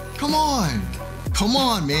 man. Come on. Come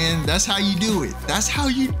on, man. That's how you do it. That's how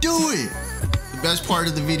you do it. The best part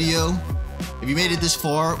of the video, if you made it this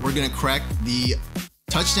far, we're gonna crack the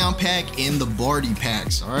touchdown pack and the Barty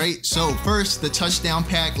packs. All right, so first the touchdown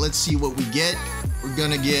pack. Let's see what we get. We're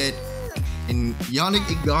gonna get in Yannick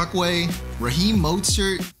Ngakoue, Raheem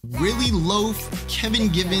Mostert, Willie Loaf, Kevin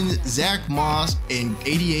Givens, Zach Moss, and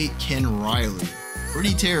 88 Ken Riley.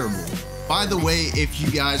 Pretty terrible. By the way, if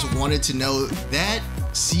you guys wanted to know, that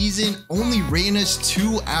season only ran us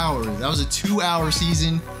 2 hours. That was a 2-hour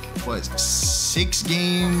season. What, 6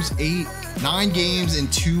 games, 8, 9 games in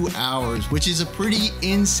 2 hours, which is a pretty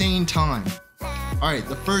insane time. All right,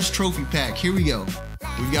 the first trophy pack, here we go.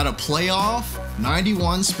 We've got a playoff,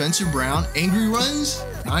 91 Spencer Brown, Angry Runs,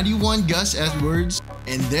 91 Gus Edwards,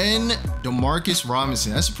 and then DeMarcus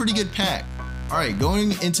Robinson. That's a pretty good pack. All right,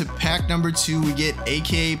 going into pack number 2, we get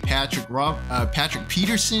AKA Patrick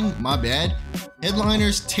Peterson, my bad.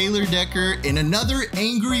 Headliners, Taylor Decker, and another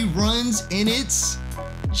Angry Runs, and it's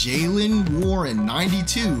Jalen Warren,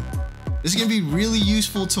 92. This is gonna be really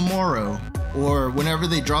useful tomorrow or whenever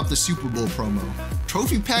they drop the Super Bowl promo.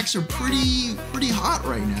 Trophy packs are pretty hot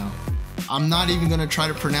right now. I'm not even gonna try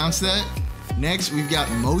to pronounce that. Next, we've got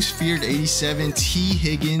Most Feared 87, T.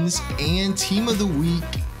 Higgins, and Team of the Week,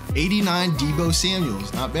 89 Deebo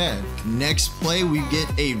Samuels. Not bad. Next play, we get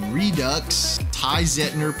a Redux, Ty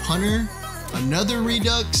Zettner punter, another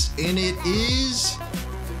Redux, and it is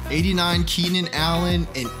 89 Keenan Allen,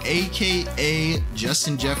 and AKA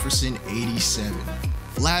Justin Jefferson, 87.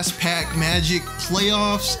 Last pack, Magic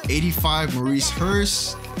Playoffs, 85 Maurice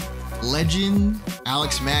Hurst, Legend,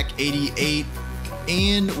 Alex Mack, 88,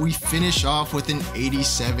 and we finish off with an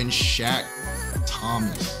 87 Shaq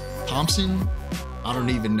Thompson? I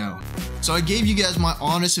don't even know. So I gave you guys my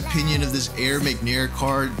honest opinion of this Air McNair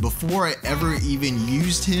card before I ever even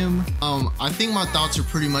used him. I think my thoughts are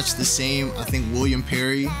pretty much the same. I think William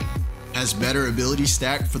Perry has better ability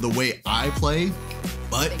stack for the way I play.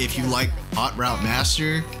 But if you like Hot Route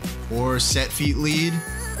Master or Set Feet Lead,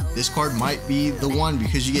 this card might be the one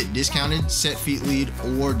because you get discounted Set Feet Lead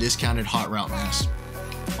or discounted Hot Route Master.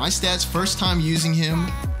 My stats, first time using him,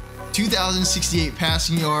 2,068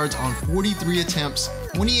 passing yards on 43 attempts,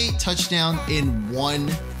 28 touchdowns, and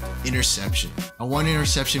 1 interception. A 1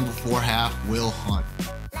 interception before half, Will Hunt.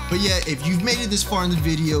 But yeah, if you've made it this far in the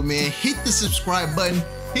video, man, hit the subscribe button,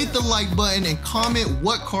 hit the like button, and comment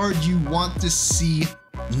what card you want to see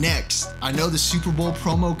next. I know the Super Bowl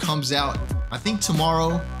promo comes out, I think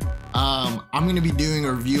tomorrow. I'm going to be doing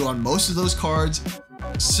a review on most of those cards.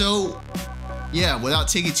 So yeah, without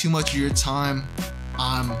taking too much of your time,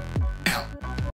 I'm